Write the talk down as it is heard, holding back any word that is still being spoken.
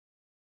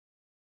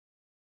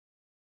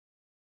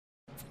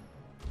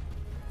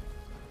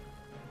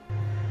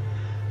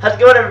How's it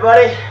going,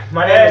 everybody?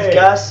 My name is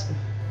Gus.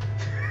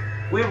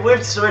 We've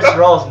switched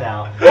roles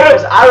now.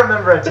 Because I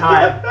remember a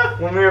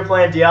time when we were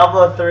playing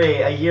Diablo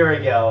 3 a year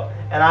ago,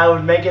 and I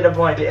would make it a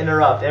point to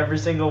interrupt every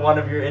single one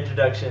of your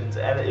introductions,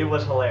 and it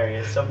was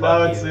hilarious. So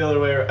no, it's the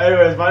other way around.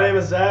 Anyways, my name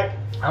is Zach.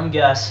 I'm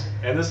Gus.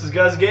 And this is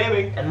Gus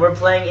Gaming. And we're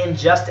playing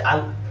Injustice.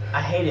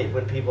 I hate it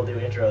when people do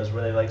intros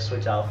where they like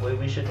switch off.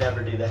 We should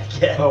never do that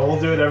again. Oh, we'll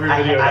do it every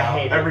video now. I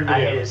hate every it.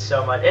 video. I hate it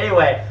so much.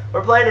 Anyway,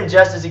 we're playing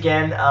Injustice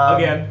again.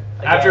 Again.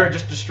 After I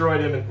just destroyed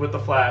him with the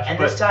Flash. And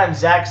this time,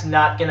 Zach's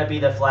not going to be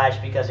the Flash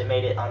because it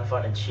made it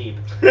unfun and cheap.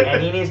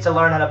 And he needs to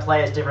learn how to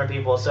play as different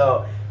people.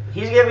 So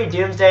he's going to be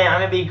Doomsday.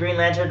 I'm going to be Green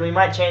Lantern. We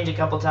might change a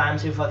couple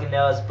times. Who fucking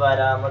knows? But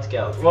let's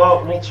go.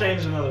 Well, we'll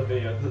change another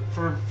video.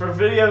 For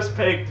video's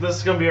sake, this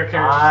is going to be our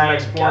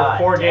characters for the next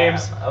four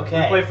games.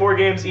 Okay. We play 4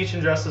 games, each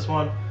Injustice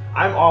one.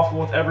 I'm awful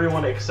with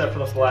everyone except for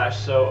the Flash,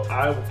 so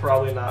I will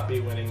probably not be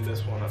winning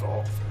this one at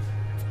all.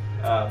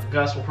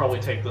 Gus will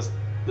probably take this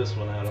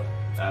one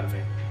out of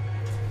me.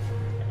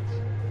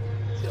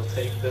 He'll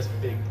take this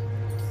big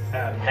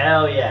out of me.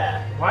 Hell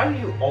yeah. Why do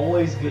you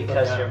always get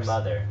because the your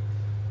mother.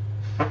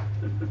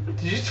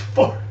 Did you just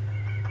fart?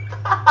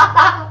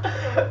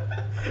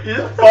 You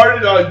just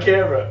farted on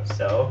camera.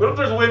 So? What if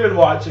there's women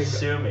watching?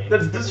 Sue me.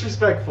 That's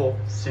disrespectful.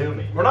 Sue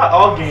me. We're not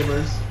all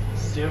gamers.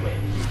 Sue me.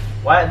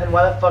 Why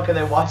the fuck are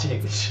they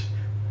watching?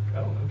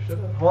 I don't know. Shut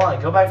up. Hold on.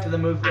 Go back to the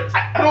move list.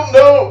 I don't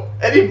know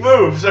any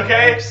moves.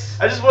 Okay.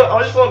 I just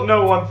want to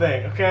know one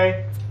thing.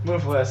 Okay.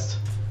 Move list.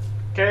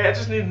 Okay. I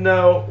just need to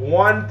know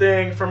one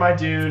thing for my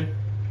dude,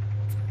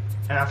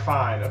 and I'm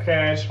fine. Okay.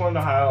 I just want to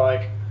know how to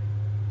like.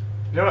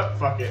 You know what?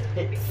 Fuck it.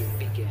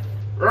 Begin.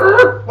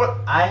 What?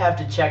 I have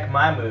to check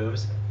my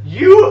moves.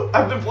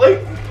 I've been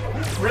playing.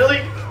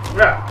 Really?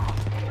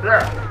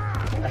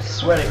 I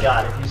swear to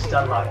God, if you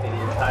stun lock me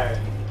the entire.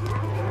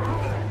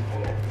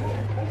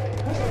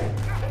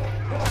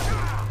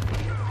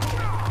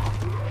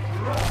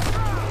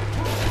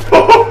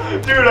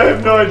 Dude, I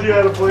have no idea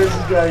how to play this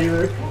guy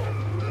either.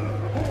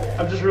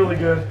 I'm just really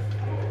good.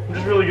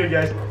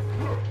 Guys.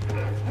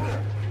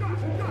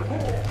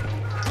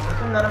 How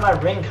come none of my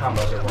ring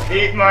combos are working?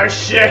 Eat my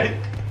shit!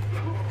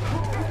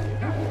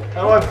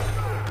 How do I...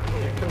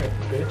 Yeah, come here,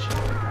 bitch.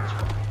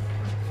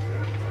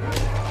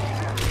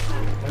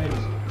 My name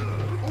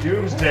is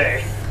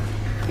Doomsday.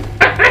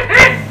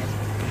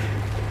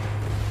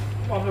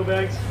 Come on,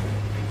 Bags.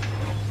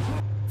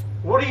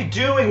 What are you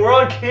doing? We're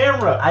on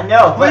camera. I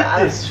know, but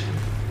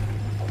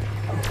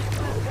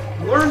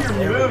Learn your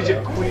moves, you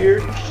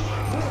queer.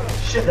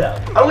 Shut up.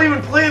 I don't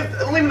even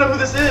know who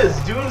this is.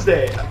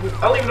 Doomsday. I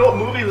don't even know what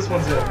movie this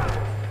one's in.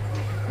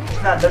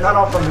 They're not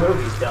all from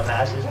movies,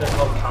 dumbasses. They're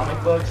called comic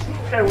books.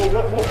 Okay,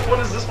 well, what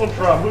is this one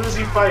from? Who does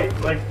he fight?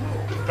 Like,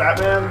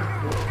 Batman?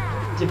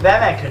 Dude,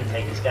 Batman couldn't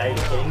take this guy. Are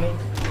you kidding me?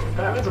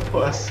 Batman's a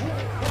puss.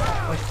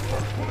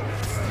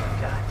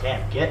 God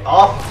damn, get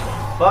off of me.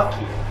 Fuck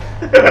you.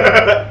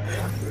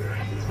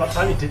 It's about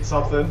time you did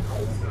something.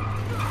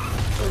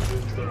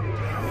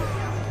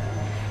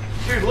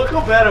 Dude, look how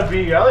bad I'm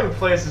being. I don't even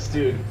play as this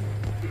dude.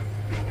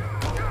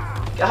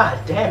 God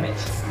damn it.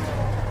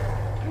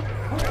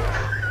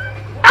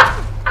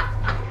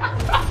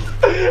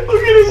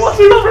 Look at his What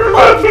super the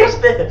fuck is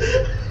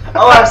this?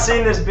 Oh, I've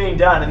seen this being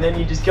done, and then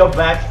you just go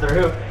back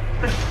through.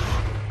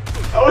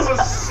 That was a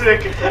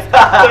sick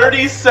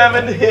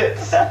 37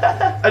 hits.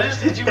 I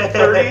just hit you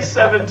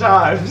 37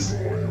 times.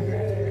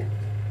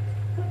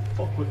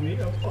 Fuck with me,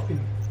 I'm fucking...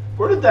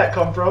 Where did that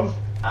come from?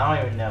 I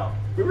don't even know.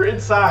 We were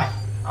inside.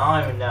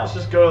 I don't even know. Let's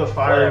just go to the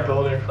fiery Whatever.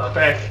 builder.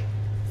 Heck.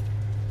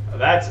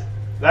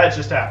 That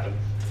just happened.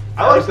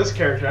 I like this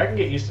character. I can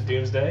get used to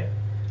Doomsday.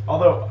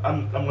 Although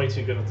I'm way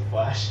too good with the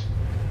Flash.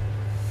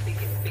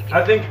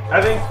 I think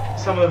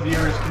some of the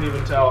viewers can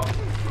even tell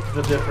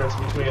the difference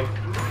between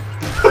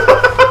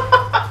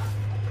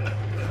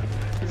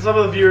some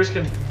of the viewers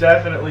can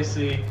definitely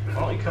see. Why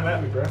don't you come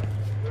at me, bro?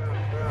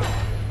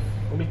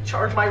 Let me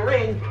charge my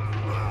ring.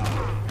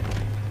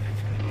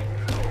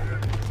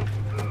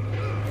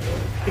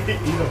 Eat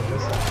him,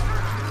 this.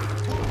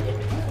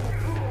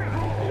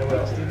 You know what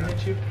else didn't hit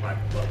you? My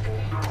butthole.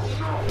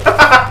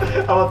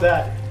 How about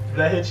that? Did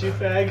that hit you,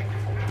 fag?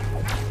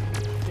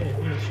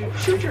 Yeah,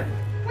 shoot your...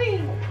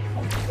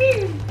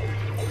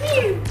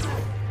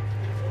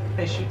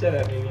 Hey, shoot that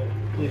at me again.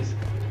 Please.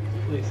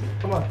 Please.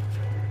 Come on.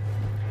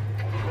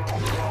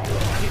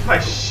 Eat my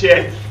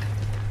shit.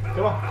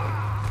 Come on.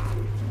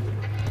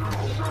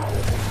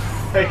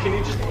 Hey, can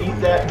you just eat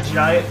that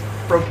giant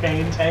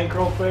propane tank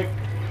real quick?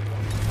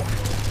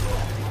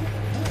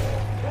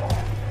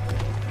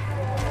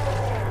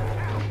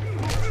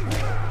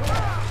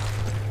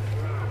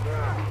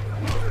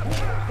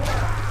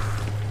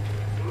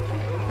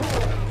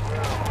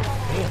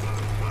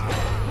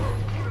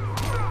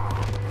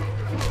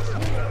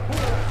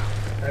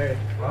 Hey,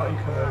 why don't you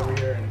come over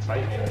here and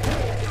fight me?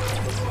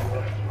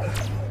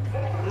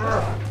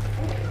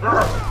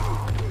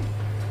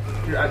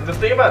 Dude, the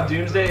thing about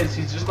Doomsday is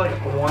he's just like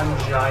one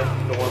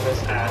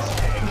ginormous ass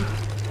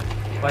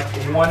tank. Like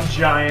one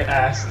giant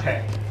ass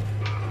tank.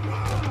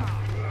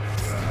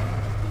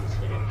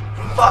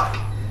 Fuck!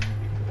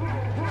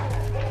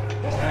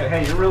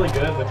 Hey, you're really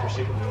good with your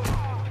super move.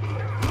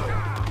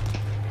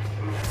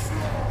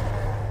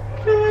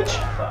 Bitch!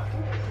 Fuck.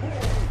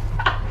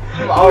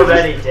 I'm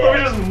already dead. Let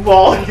me just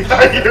maul you.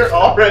 You're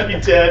already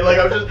dead. Like,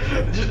 I'm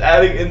just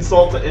adding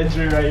insult to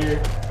injury right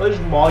here. Let me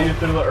just maul you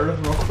through the earth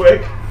real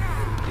quick.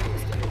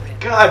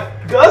 God,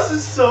 Gus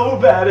is so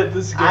bad at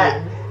this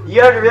game. You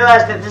have to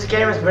realize that this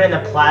game has been in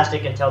the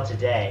plastic until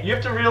today. You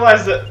have to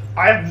realize that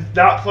I have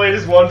not played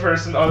as one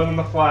person other than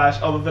the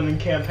Flash, other than in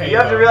campaign. You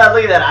have to realize,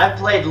 look at that, I've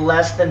played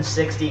less than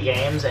 60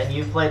 games and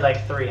you've played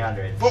like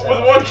 300. But so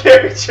with one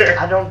character.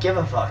 I don't give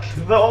a fuck.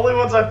 The only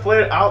ones I've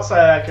played outside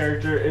that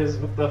character is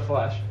with the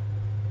Flash.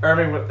 Or I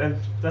mean, and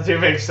that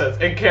even makes sense.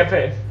 In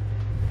campaign.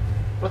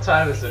 What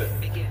time is it?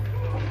 We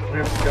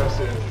have to go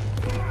soon.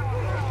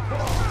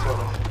 Sort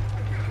of.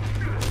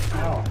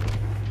 Ow.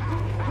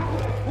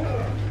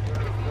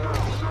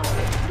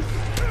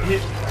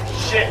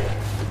 Shit.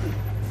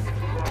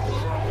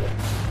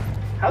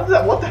 How did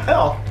that? What the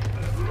hell?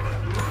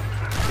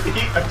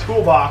 Eat a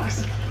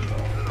toolbox.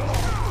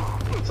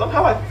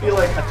 Somehow I feel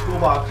like a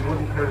toolbox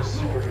wouldn't hurt a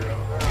superhero.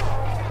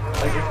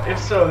 Like, if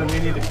so, then we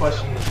need to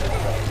question this.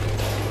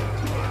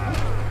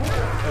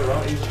 Hey, why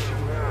don't you use your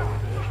superhero?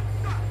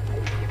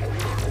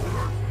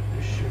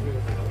 You shoot me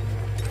with it.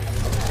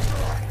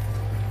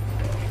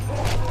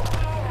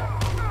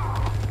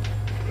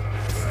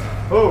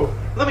 Oh,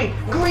 let me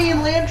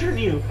Green Lantern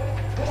you!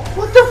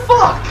 What the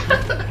fuck?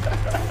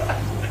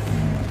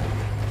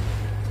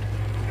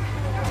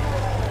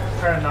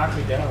 Trying to knock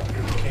me down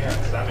because you can't,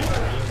 because I'm in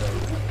green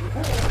mode.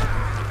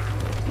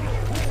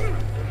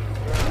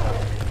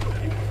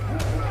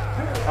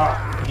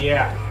 Ah,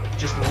 yeah.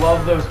 Just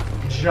love those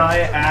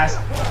giant ass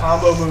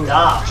combo moves.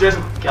 Stop. Just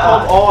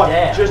God come on.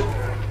 damn. Just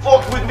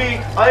fuck with me.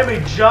 I am a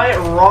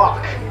giant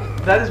rock.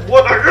 That is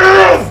what I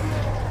am!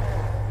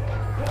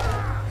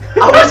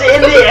 I was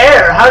in the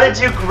air. How did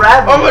you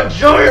grab me? I'm a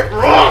giant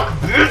rock,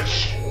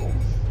 bitch!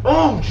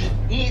 Oh, just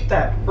eat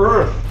that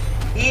earth.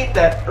 Eat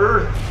that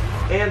earth.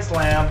 And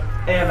slam.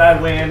 And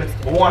I win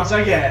once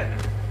again.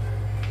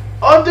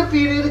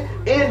 Undefeated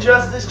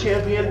Injustice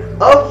Champion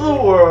of the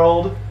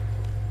world,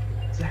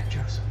 Zach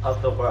Joseph.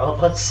 Of the world.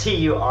 Let's see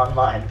you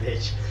online,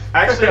 bitch.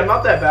 Actually, I'm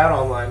not that bad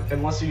online,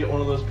 unless you get one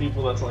of those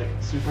people that's like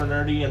super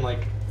nerdy and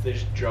like they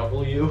just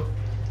juggle you.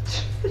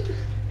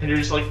 And you're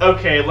just like,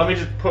 okay, let me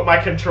just put my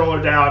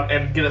controller down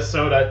and get a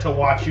soda to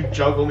watch you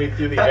juggle me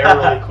through the air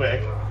really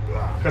quick.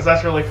 Because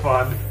that's really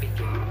fun.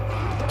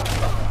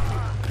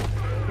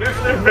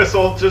 Nuclear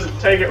missile, just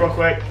take it real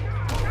quick.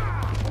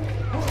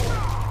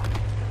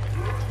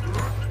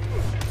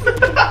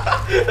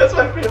 That's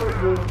my favorite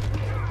move.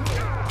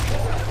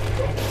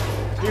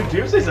 Dude,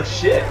 Doomsday's a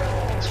shit.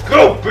 Let's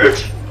go,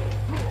 bitch!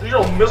 These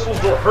little missiles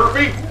don't hurt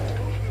me.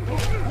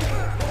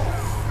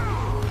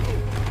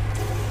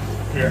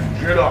 Here,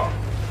 get up.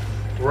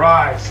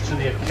 Rise to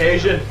the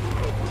occasion.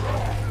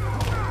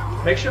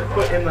 Make sure to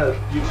put in the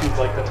YouTube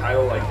like the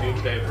title like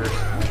Doomsday first.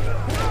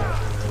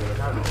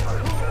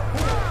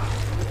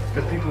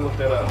 Because people look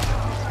that up.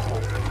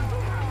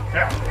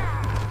 Yeah.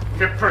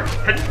 Get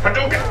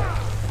Hadouken.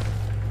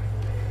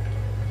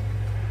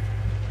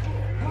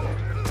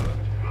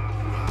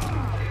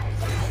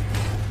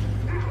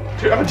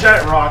 Dude, I'm a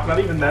giant rock. Not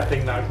even that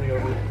thing knocked me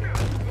over.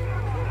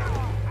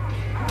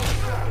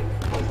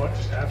 What the fuck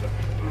just happened?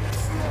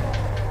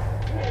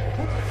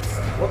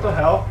 What the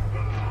hell?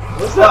 What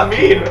does that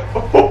mean?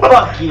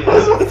 Fuck you.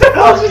 What the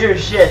hell? Fuck your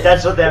shit.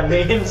 That's what that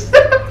means.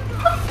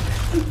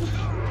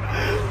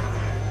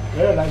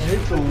 Man, I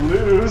hate to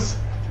lose.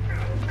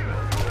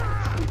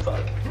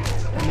 Fuck.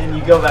 And then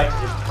you go back to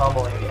just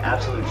pummeling the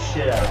absolute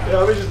shit out of it. Yeah,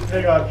 let me just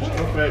hang on just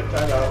real quick.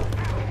 Time out.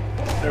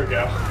 There we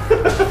go.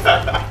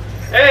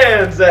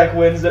 And Zach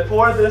wins it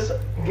for this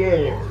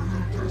game.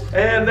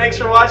 And thanks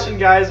for watching,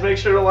 guys. Make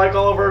sure to like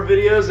all of our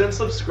videos and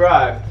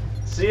subscribe.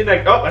 See you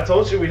next. Oh, I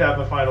told you we'd have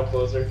a final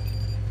closer.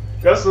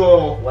 Gus a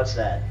little. What's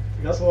that?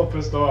 Gus a little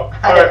pissed off.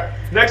 All right,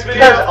 next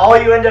video. Because all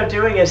you end up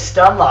doing is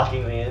stun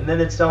locking me, and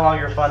then it's no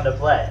longer fun to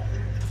play.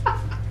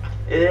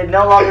 It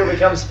no longer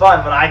becomes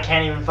fun when I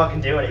can't even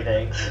fucking do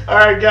anything.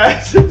 Alright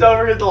guys, don't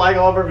forget to like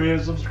all of our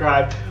videos,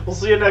 subscribe. We'll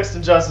see you next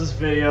Injustice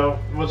video,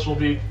 which will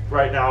be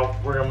right now.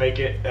 We're gonna make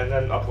it and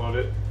then upload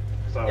it.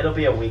 So It'll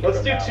be a week let's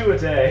from do now. 2 a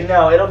day.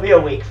 No, it'll be a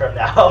week from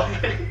now.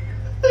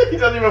 He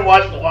doesn't even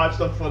watch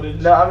the footage.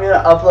 No, I'm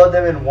gonna upload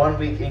them in 1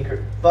 week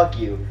increments. Fuck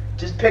you.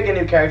 Just pick a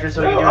new character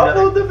so we can do another.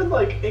 Upload them in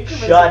like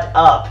increments. Shut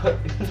up.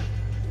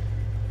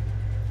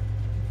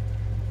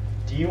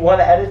 Do you want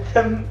to edit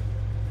them?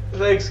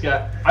 Thanks,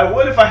 guys. I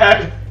would if I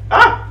had.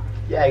 Ah!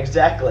 Yeah,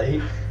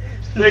 exactly.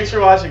 Thanks for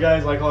watching,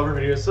 guys. Like all of our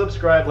videos.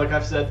 Subscribe, like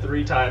I've said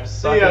 3 times.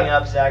 See Fucking ya.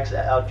 up Zach's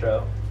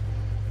outro.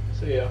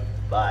 See ya.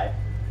 Bye.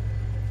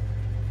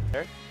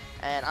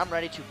 And I'm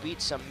ready to beat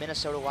some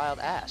Minnesota Wild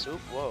ass. Oop,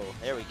 whoa,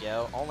 there we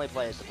go. Only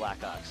play as the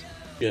Blackhawks.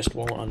 Just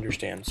won't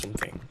understand some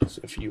things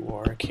if you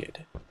are a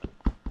kid.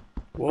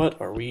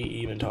 What are we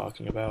even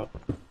talking about?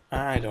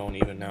 I don't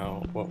even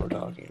know what we're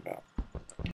talking about.